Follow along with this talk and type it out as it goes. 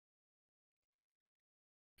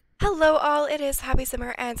Hello all, it is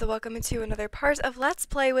HappySimmerrr and welcome to another part of Let's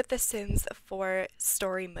Play with The Sims 4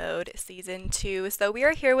 Story Mode Season 2. So we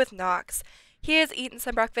are here with Nox. He has eaten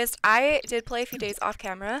some breakfast. I did play a few days off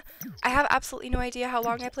camera. I have absolutely no idea how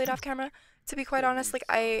long I played off camera. To be quite honest, like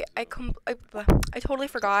I totally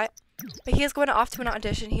forgot. But he is going off to an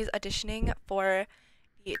audition. He's auditioning for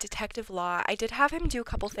the detective law. I did have him do a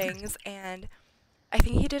couple things and I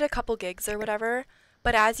think he did a couple gigs or whatever.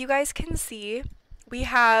 But as you guys can see, we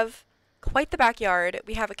have quite the backyard.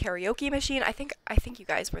 We have a karaoke machine. I think you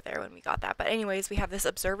guys were there when we got that. But anyways, we have this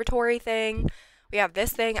observatory thing. We have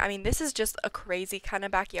this thing. I mean, this is just a crazy kind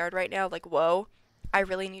of backyard right now. Like, whoa. I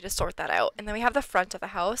really need to sort that out. And then we have the front of the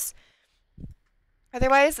house.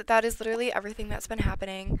 Otherwise, that is literally everything that's been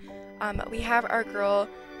happening. We have our girl,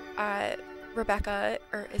 Rebecca,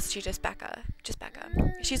 or is she just Becca? Just Becca.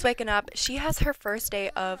 She's waking up. She has her first day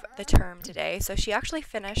of the term today, so she actually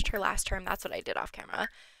finished her last term. That's what I did off camera.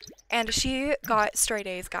 And she got straight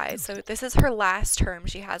A's, guys, so this is her last term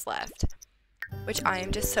she has left, which I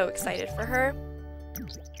am just so excited for her.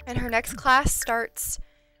 And her next class starts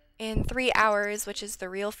in 3 hours, which is the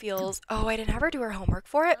real feels. Oh, I didn't have her do her homework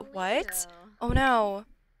for it? What? Oh no.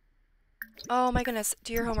 Oh my goodness,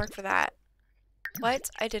 do your homework for that.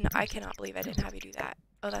 What? I cannot believe I didn't have you do that.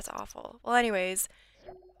 Oh, that's awful. Well, anyways,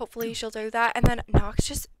 hopefully she'll do that. And then Nox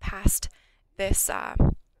just passed this,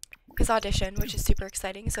 his audition, which is super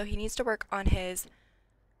exciting. So he needs to work on his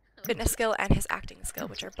fitness skill and his acting skill,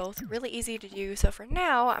 which are both really easy to do. So for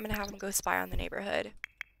now, I'm going to have him go spy on the neighborhood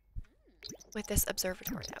with this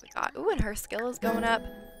observatory that we got. Ooh, and her skill is going up.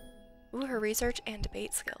 Ooh, her research and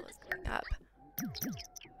debate skill is going up.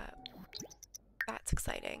 That's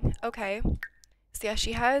exciting. Okay. So yeah,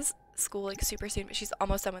 she has school like super soon, but she's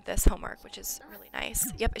almost done with this homework, which is really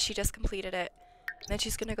nice. Yep, she just completed it. And then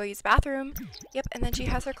she's gonna go use the bathroom. Yep, and then she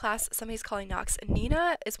has her class. Somebody's calling Nox. And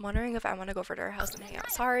Nina is wondering if I want to go over to her house and hang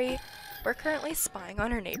out. Sorry, we're currently spying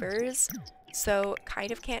on her neighbors, so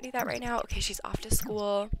kind of can't do that right now. Okay, she's off to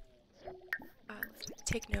school. Let's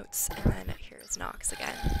take notes, and then here's Nox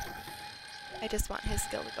again. I just want his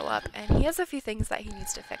skill to go up, and he has a few things that he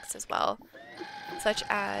needs to fix as well, such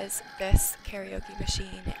as this karaoke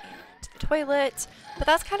machine and the toilet, but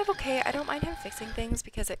that's kind of okay. I don't mind him fixing things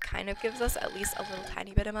because it kind of gives us at least a little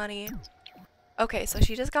tiny bit of money. Okay, so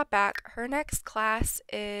she just got back. Her next class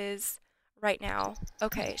is right now.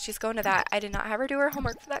 Okay, she's going to that. I did not have her do her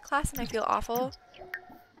homework for that class, and I feel awful,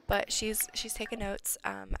 but she's taking notes.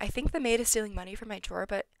 I think the maid is stealing money from my drawer,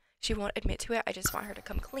 but she won't admit to it. I just want her to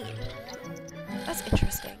come clean. That's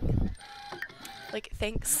interesting. Like,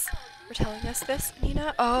 thanks for telling us this,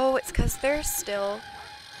 Nina. Oh, it's because they're still,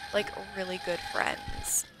 like, really good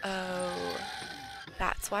friends. Oh,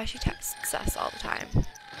 that's why she texts us all the time.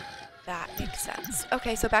 That makes sense.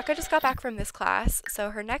 Okay, so Becca just got back from this class.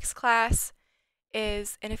 So her next class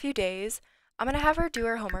is in a few days. I'm going to have her do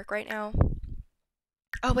her homework right now.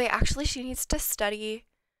 Oh, wait, actually, she needs to study.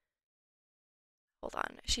 Hold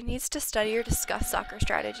on. She needs to study or discuss soccer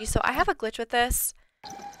strategy. So I have a glitch with this,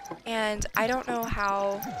 and I don't know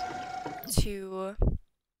how to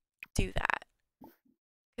do that.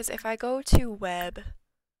 Because if I go to web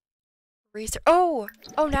research, oh,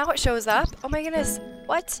 now it shows up. Oh my goodness,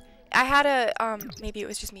 what? I had a maybe it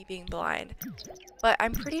was just me being blind, but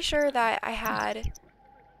I'm pretty sure that I had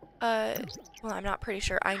well, I'm not pretty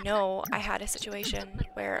sure. I know I had a situation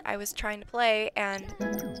where I was trying to play and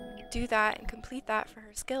do that and complete that for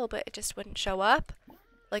her skill, but it just wouldn't show up,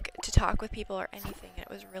 like, to talk with people or anything. It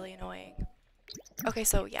was really annoying. Okay,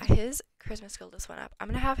 so yeah, his charisma skill just went up. I'm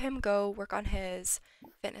gonna have him go work on his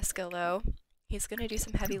fitness skill, though. He's gonna do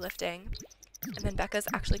some heavy lifting, and then Becca's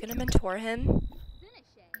actually gonna mentor him.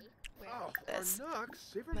 Where is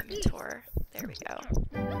this? My mentor. There we go.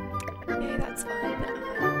 Yay, that's fun.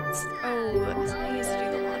 Oh, somebody needs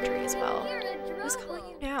to do the laundry as well. Who's calling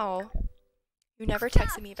you now? You never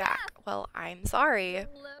texted me back. Well, I'm sorry.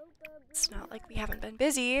 It's not like we haven't been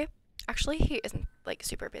busy. Actually, he isn't, like,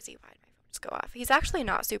 super busy. Why did my phone just go off? He's actually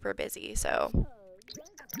not super busy, so I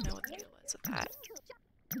don't know what the deal was with that.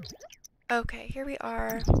 Okay, here we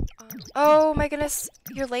are. Oh my goodness,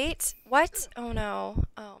 you're late? What? Oh no.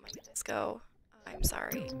 Oh my goodness, go. I'm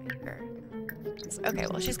sorry. Okay,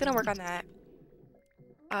 well, she's gonna work on that.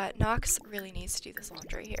 Nox really needs to do this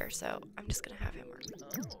laundry here, so I'm just gonna have him work the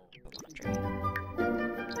laundry.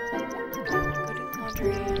 Go do the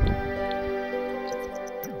laundry.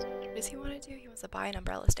 What does he want to do? He wants to buy an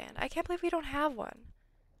umbrella stand. I can't believe we don't have one.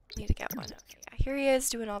 Need to get one. Okay, yeah, here he is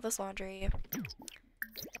doing all this laundry. And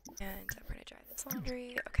I'm gonna dry this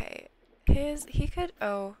laundry. Okay, he could,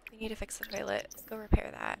 oh, we need to fix the toilet. Let's go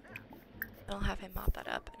repair that. And I'll have him mop that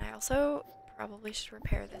up. And I also probably should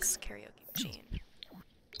repair this karaoke machine.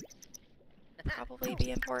 Probably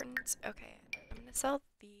be important. Okay, I'm gonna sell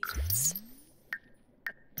these.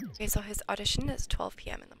 Okay, so his audition is 12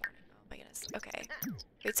 p.m. in the morning. Oh my goodness. Okay.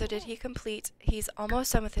 Wait, so did he complete? He's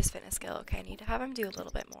almost done with his fitness skill. Okay, I need to have him do a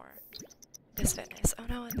little bit more. His fitness. Oh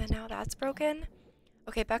no, and then now that's broken.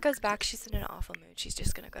 Okay, Becca's back. She's in an awful mood. She's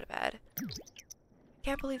just gonna go to bed.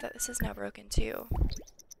 Can't believe that this is now broken too. Oh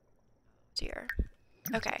dear.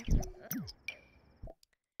 Okay.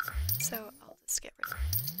 So I'll just get rid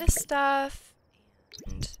of this stuff.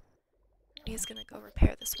 And he's gonna go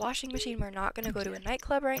repair this washing machine. We're not gonna go to a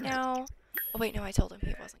nightclub right now. Oh wait, no, I told him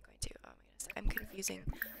he wasn't going to. Oh my goodness, I'm confusing.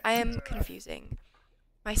 I am confusing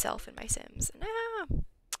myself and my Sims. Ah.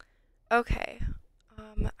 Okay.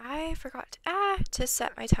 I forgot to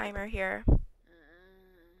set my timer here.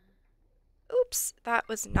 Oops, that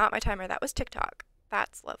was not my timer. That was TikTok.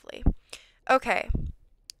 That's lovely. Okay.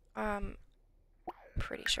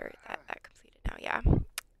 Pretty sure that completed now. Yeah.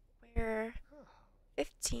 We're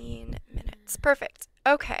 15 minutes. Perfect.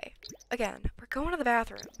 Okay. Again, we're going to the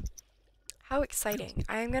bathroom. How exciting.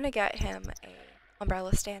 I'm gonna get him a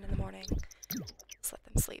umbrella stand in the morning. Just let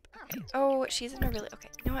them sleep. Okay. Oh, she's in a really... Okay,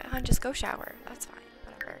 you know what, hon? Just go shower. That's fine.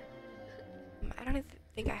 Whatever. I don't even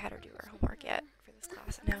think I had her do her homework yet for this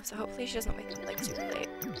class. No, so hopefully she doesn't wake up, like, super late.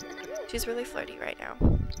 She's really flirty right now.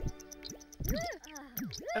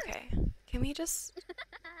 Okay. Can you just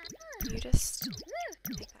take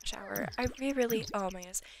that shower? We really... Oh my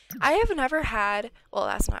goodness. I have never had... Well,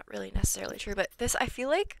 that's not really necessarily true, but this... I feel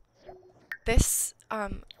like this,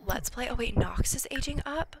 Let's Play... Oh wait, Nox is aging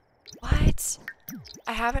up? What?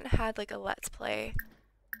 I haven't had, like, a Let's Play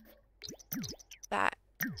that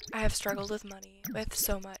I have struggled with money with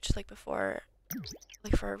so much, like, before,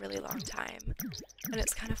 like, for a really long time. And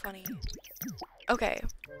it's kind of funny. Okay.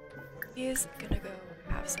 He's gonna go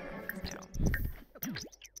have some breakfast now.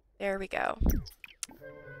 There we go.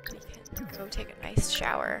 We can go take a nice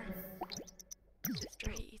shower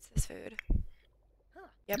after he eats this food.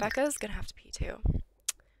 Yeah, Becca's gonna have to pee too.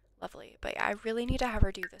 Lovely. But yeah, I really need to have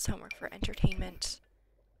her do this homework for entertainment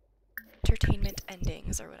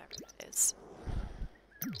endings or whatever that is.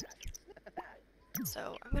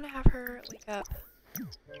 So I'm gonna have her wake up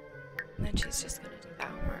and then she's just gonna do that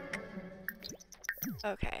homework.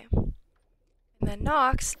 Okay. And then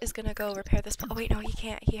Nox is gonna go repair this. Oh wait, no, he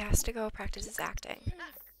can't. He has to go practice his acting.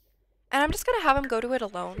 And I'm just gonna have him go to it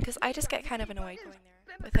alone because I just get kind of annoyed going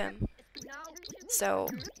there with him. So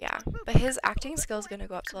yeah, but his acting skill is gonna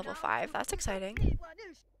go up to level 5. That's exciting.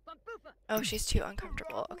 Oh, she's too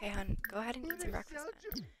uncomfortable. Okay, hun, go ahead and eat some breakfast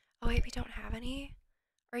then. Oh wait, we don't have any?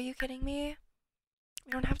 Are you kidding me?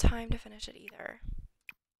 We don't have time to finish it either.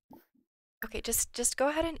 Okay, just go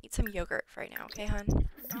ahead and eat some yogurt for right now, okay, hun?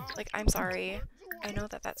 Like, I'm sorry. I know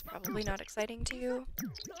that that's probably not exciting to you.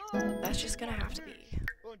 That's just gonna have to be.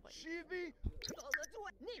 Oh,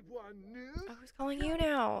 who's calling you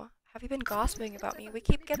now? Have you been gossiping about me? We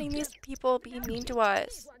keep getting these people being mean to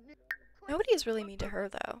us. Nobody is really mean to her,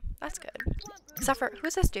 though. That's good. Except for,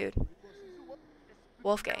 who's this dude?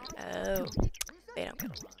 Wolfgang. Oh, they don't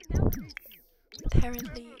get along.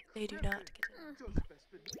 Apparently, they do not get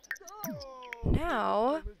along.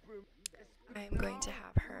 Now, I'm going to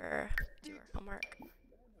have her do her homework.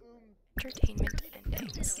 Entertainment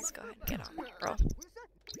endings. Let's go ahead and get on that, girl.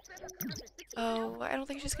 Oh, I don't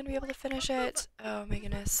think she's going to be able to finish it. Oh my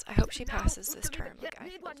goodness. I hope she passes this term. Like, I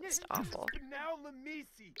feel just awful.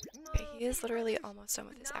 Okay, he is literally almost done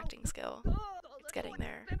with his acting skill. It's getting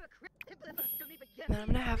there. And then I'm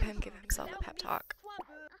going to have him give himself a pep talk.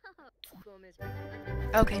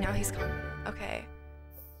 Okay, now he's confident. Okay.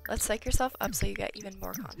 Let's psych yourself up so you get even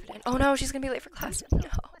more confident. Oh no, she's going to be late for class. No.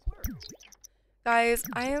 Guys,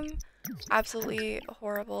 I am absolutely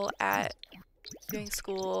horrible at doing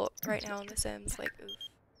school right now in The Sims. Like, oof.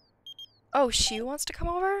 Oh, she wants to come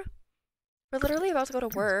over? We're literally about to go to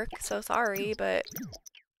work, so sorry, but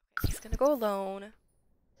he's gonna go alone.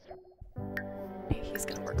 He's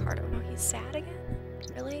gonna work hard. Oh no, he's sad again?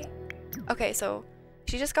 Really? Okay, so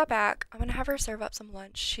she just got back. I'm gonna have her serve up some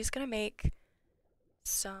lunch. She's gonna make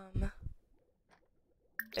some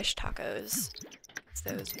fish tacos.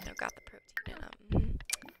 Those, you know, got the protein in them.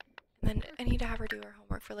 And then I need to have her do her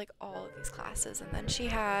homework for, like, all of these classes. And then she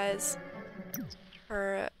has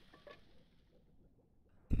her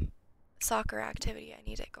soccer activity. I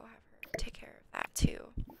need to go have her take care of that,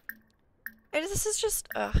 too. This is just,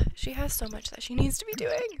 she has so much that she needs to be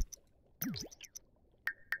doing.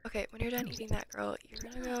 Okay, when you're done eating that, girl,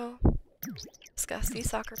 you're gonna go discuss these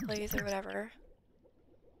soccer plays or whatever.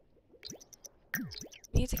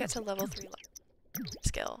 You need to get to level 3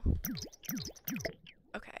 skill.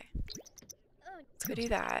 Okay. Let's go do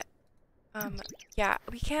that. Yeah,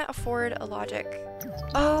 we can't afford a logic.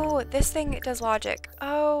 Oh, this thing does logic.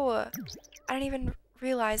 Oh, I didn't even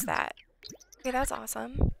realize that. Okay, that's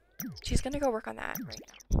awesome. She's gonna go work on that right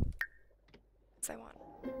now. Because I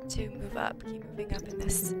want to move up, keep moving up in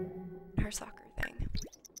this, in her soccer thing.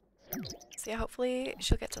 So yeah, hopefully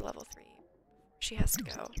she'll get to level 3. She has to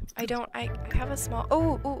go. I have a small,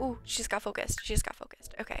 oh, she just got focused. She just got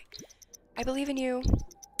focused. Okay. I believe in you.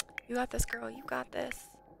 You got this, girl. You got this.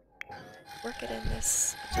 Work it in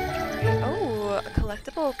this inventory. Oh, a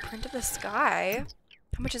collectible print of the sky.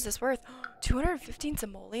 How much is this worth? 215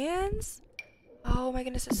 simoleons? Oh my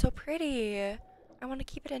goodness, it's so pretty. I want to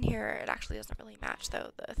keep it in here. It actually doesn't really match,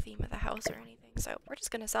 though, the theme of the house or anything. So we're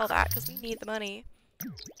just going to sell that because we need the money.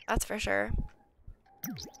 That's for sure.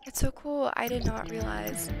 It's so cool. I did not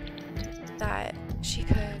realize that she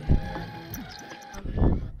could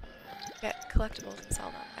get collectibles and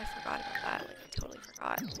sell them. I forgot about that. Like, I totally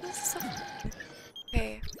forgot. This is so fun.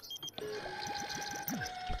 Okay.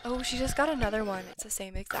 Oh, she just got another one. It's the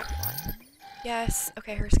same exact one. Yes.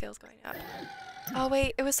 Okay, her skill's going up. Oh,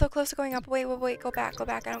 wait. It was so close to going up. Wait. Go back.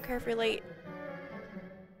 I don't care if you're late.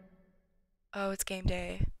 Oh, it's game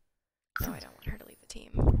day. No, I don't want her to leave the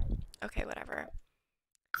team. Okay, whatever.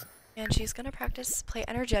 And she's gonna practice play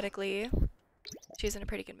energetically. She's in a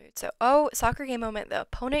pretty good mood. So, oh, soccer game moment. The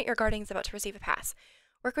opponent you're guarding is about to receive a pass.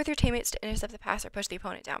 Work with your teammates to intercept the pass or push the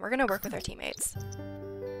opponent down. We're gonna work with our teammates.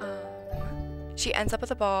 She ends up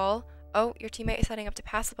with a ball. Oh, your teammate is setting up to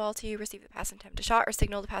pass the ball to you. Receive the pass and attempt a shot or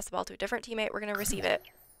signal to pass the ball to a different teammate. We're gonna receive it.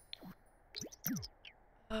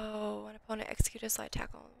 Oh, an opponent execute a slide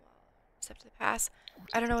tackle. Intercept the pass.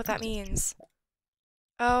 I don't know what that means.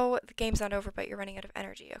 Oh, the game's not over, but you're running out of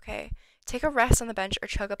energy. Okay. Take a rest on the bench or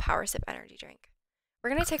chug a power sip energy drink.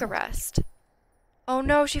 We're gonna take a rest. Oh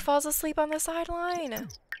no, she falls asleep on the sideline.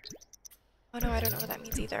 Oh no, I don't know what that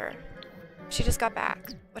means either. She just got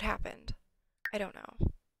back. What happened? I don't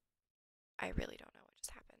know. I really don't know what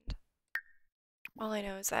just happened. All I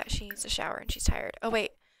know is that she needs a shower and she's tired. Oh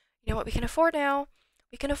wait, you know what we can afford now?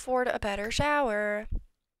 We can afford a better shower.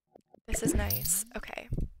 This is nice. Okay.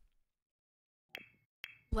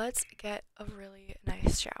 Let's get a really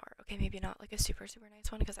nice shower. Okay, maybe not like a super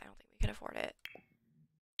nice one because I don't think we can afford it.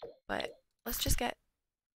 But let's just get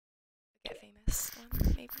famous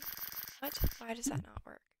one, maybe. What? Why does that not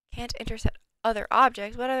work? Can't intercept other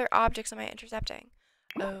objects. What other objects am I intercepting?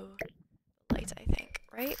 Oh, lights, I think.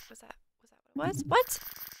 Right? Was that what it was? What?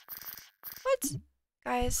 What?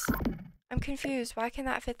 Guys, I'm confused. Why can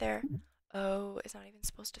that fit there? Oh, it's not even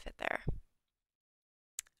supposed to fit there.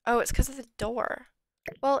 Oh, it's because of the door.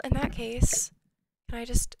 Well, in that case, can I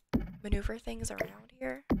just maneuver things around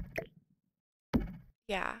here?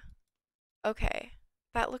 Yeah. Okay.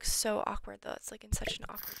 That looks so awkward, though. It's like in such an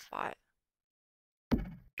awkward spot.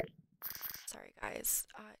 Sorry, guys.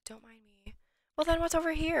 Don't mind me. Well, then what's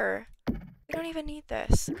over here? We don't even need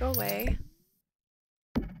this. Go away.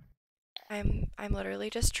 I'm literally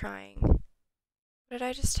just trying. What did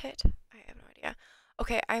I just hit? I have no idea.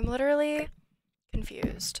 Okay, I'm literally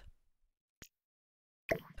confused.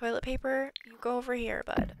 Toilet paper, you go over here,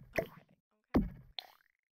 bud.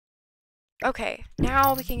 Okay,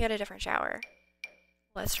 now we can get a different shower.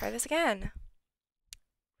 Let's try this again.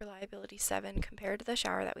 Reliability 7 compared to the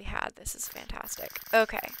shower that we had. This is fantastic.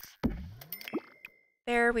 Okay.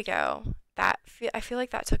 There we go. I feel like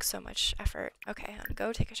that took so much effort. Okay, hon,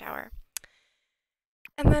 go take a shower.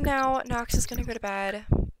 And then now Nox is gonna go to bed.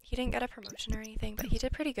 He didn't get a promotion or anything, but he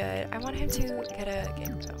did pretty good. I want him to get a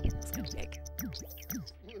gig though. Let's get a gig.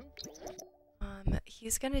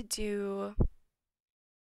 He's gonna do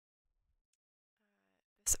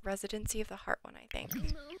this Residency of the Heart one, I think.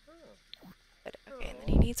 But, okay, and then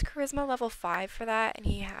he needs Charisma level 5 for that, and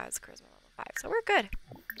he has Charisma level 5, so we're good.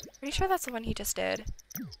 Pretty sure that's the one he just did.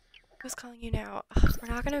 Who's calling you now? Ugh,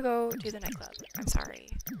 we're not gonna go do the nightclub. I'm sorry.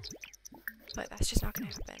 But that's just not gonna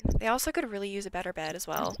happen. They also could really use a better bed as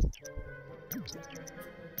well.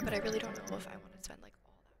 But I really don't know if I want to spend like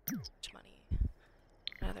all that much money on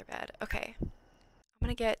another bed. Okay. I'm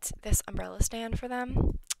gonna get this umbrella stand for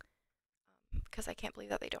them. Because I can't believe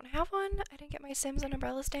that they don't have one. I didn't get my Sims an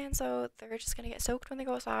umbrella stand, so they're just gonna get soaked when they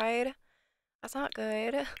go outside. That's not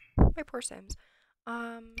good. My poor Sims.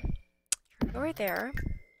 You're gonna go right there.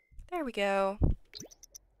 There we go.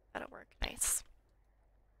 That'll work. Nice.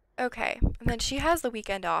 Okay, and then she has the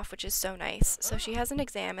weekend off, which is so nice. So she has an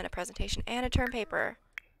exam and a presentation and a term paper.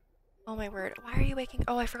 Oh my word. Why are you waking?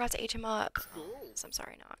 Oh, I forgot to age him up. So I'm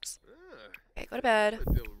sorry, Nox. Okay, go to bed.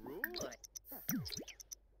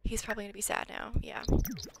 He's probably gonna be sad now. Yeah, of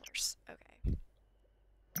course. Okay.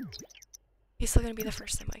 He's still gonna be the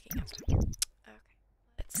first Sim waking up. Okay.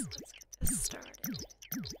 get this started.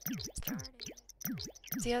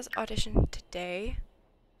 So he has audition today,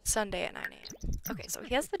 Sunday at 9 a.m. Okay, so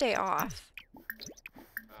he has the day off.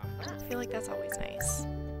 I feel like that's always nice.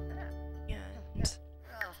 And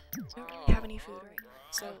I don't really have any food right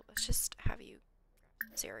now, so let's just have you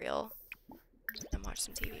grab some cereal and watch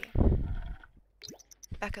some TV.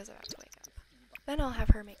 Becca's about to wake up. Then I'll have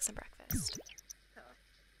her make some breakfast.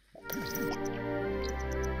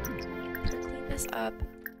 Clean this up,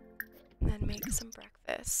 and then make some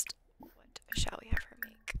breakfast. What shall we have her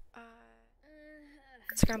make?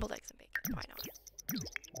 Scrambled eggs and bacon. Why not?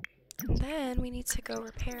 And then we need to go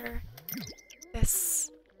repair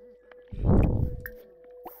this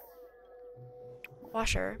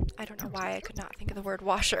washer. I don't know why I could not think of the word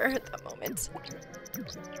washer at that moment.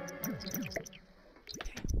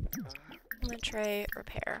 Okay. Lint tray,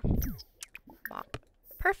 repair. Mop.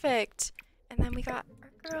 Perfect! And then we got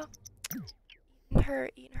our girl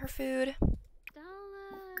eating her food.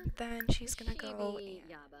 Then she's gonna go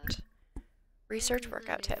and research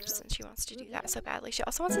workout tips since she wants to do that so badly. She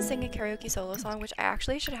also wants to sing a karaoke solo song, which I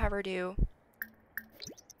actually should have her do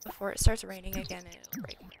before it starts raining again and it'll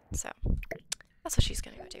break. So that's what she's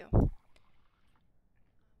gonna go do.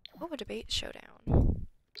 Oh, a debate showdown.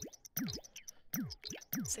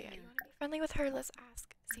 So yeah, you wanna be friendly with her? Let's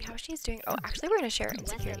ask. See how she's doing. Oh, actually we're gonna share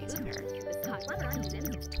insecurities with her.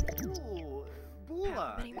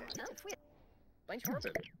 How many more?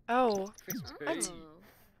 Oh. What?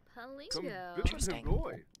 Interesting.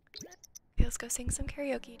 Okay, let's go sing some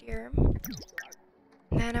karaoke, dear.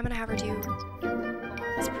 And then I'm gonna have her do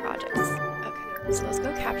these projects. Okay, so let's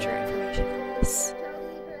go capture information from this.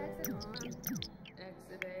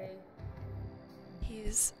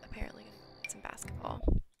 He's apparently gonna play some basketball.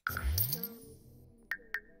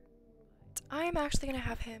 But I'm actually gonna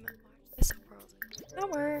have him watch this World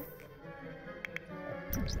Network.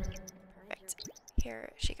 Perfect.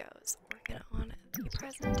 Here she goes, working on the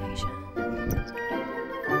presentation.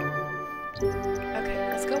 Okay,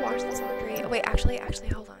 let's go wash this laundry. Oh, wait, actually,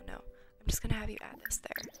 hold on, no. I'm just gonna have you add this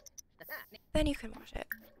there. Then you can wash it.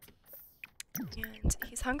 And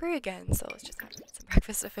he's hungry again, so let's just have him eat some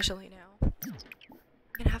breakfast officially now.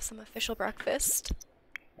 We're gonna have some official breakfast.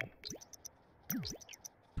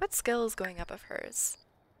 What skill is going up of hers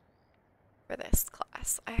for this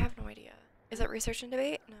class? I have no idea. Is it research and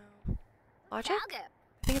debate? No. Logic? I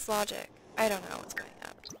think it's logic. I don't know what's going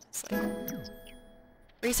up, honestly.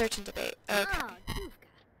 Research and debate. Okay.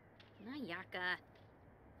 And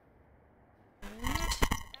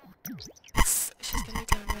she's gonna be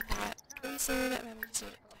done with that pretty soon, and then we just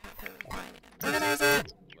need to have her refine it and organize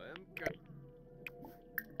it.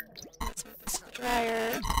 Let's move this to the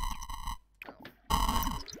dryer.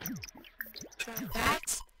 Dry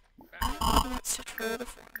that. Who wants to troll the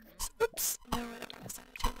forums? Oops, no, I don't want to send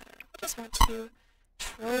it to a letter. I just want to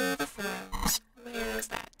troll the forums. Where is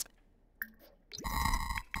that?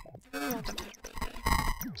 I really want them to have a baby.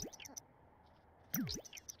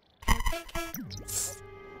 Pancakes.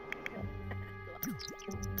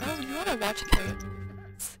 Oh, you want to watch a karaoke?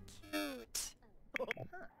 That's cute.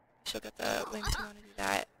 She'll get the link to want to do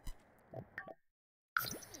that.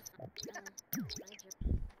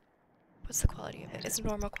 What's the quality of it? It's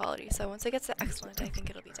normal quality, so once it gets to excellent, I think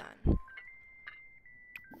it'll be done.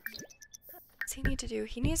 What's he need to do?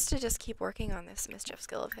 He needs to just keep working on this mischief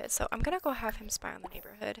skill of his, so I'm gonna go have him spy on the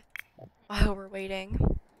neighborhood while we're waiting.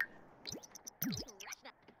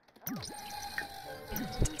 And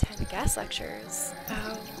attend guest lectures.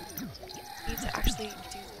 Oh, need to actually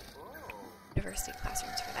do university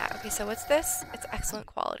classrooms for that. Okay, so what's this? It's excellent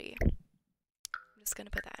quality. I'm just gonna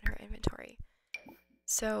put that in her inventory.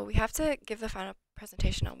 So we have to give the final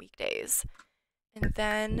presentation on weekdays. And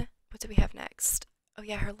then, what do we have next? Oh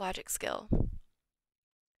yeah, her logic skill.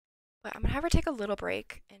 But I'm gonna have her take a little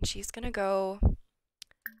break, and she's gonna go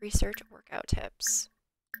research workout tips.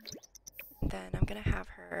 And then I'm gonna have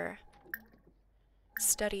her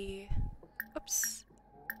study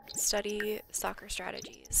soccer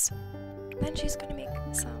strategies. And then she's gonna make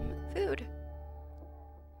some food.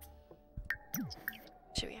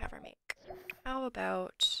 Should we have her make? How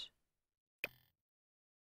about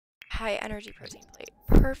high energy protein plate?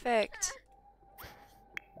 Perfect.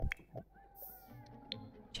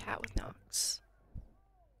 Chat with Nox.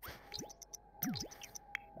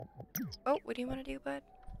 Oh, what do you want to do, bud?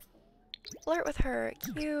 Flirt with her.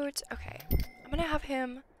 Cute. Okay. I'm gonna have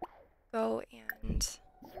him go and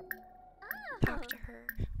talk to her.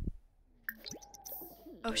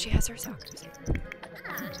 Oh, she has her soccer team.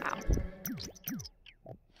 Wow.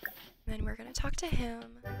 And then we're gonna talk to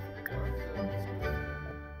him.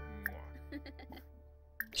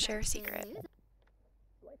 Share a secret.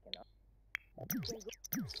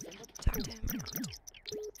 Talk to him or not?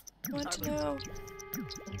 I want to know.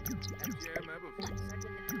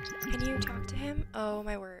 Can you talk to him? Oh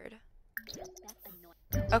my word.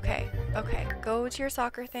 Okay, okay. Go to your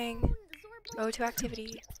soccer thing. Go to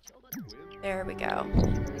activity. There we go.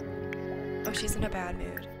 Oh, she's in a bad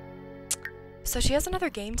mood. So she has another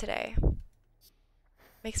game today.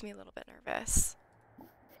 Makes me a little bit nervous. I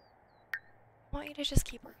want you to just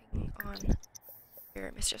keep working on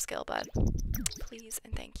your mischief skill, bud. Please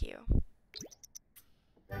and thank you.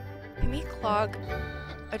 Can we clog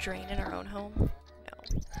a drain in our own home? No.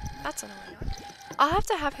 That's annoying. I'll have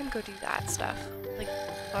to have him go do that stuff. Like,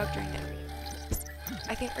 clog drain every day.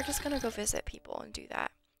 I think we're just gonna go visit people and do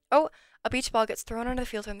that. Oh, a beach ball gets thrown onto the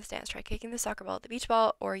field from the stands. Try kicking the soccer ball at the beach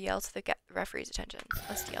ball or yell to the referee's attention.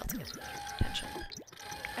 Let's yell to get the attention.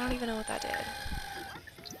 I don't even know what that did.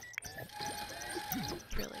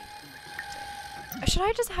 Really? Should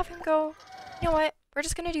I just have him go? You know what? We're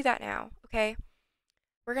just gonna do that now, okay?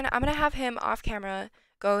 I'm gonna have him off camera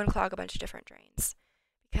go and clog a bunch of different drains.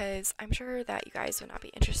 Because I'm sure that you guys would not be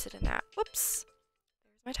interested in that. Whoops.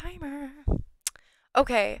 There's my timer.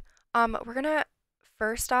 Okay. We're gonna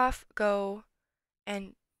first off go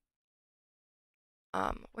and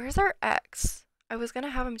where's our ex? I was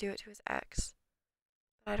gonna have him do it to his ex.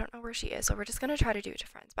 But I don't know where she is, so we're just gonna try to do it to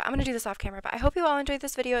friends. But I'm gonna do this off camera. But I hope you all enjoyed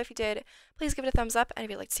this video. If you did, please give it a thumbs up. And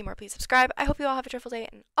if you'd like to see more, please subscribe. I hope you all have a cheerful day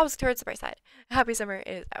and always towards the bright side. Happy Summer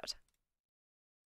is out.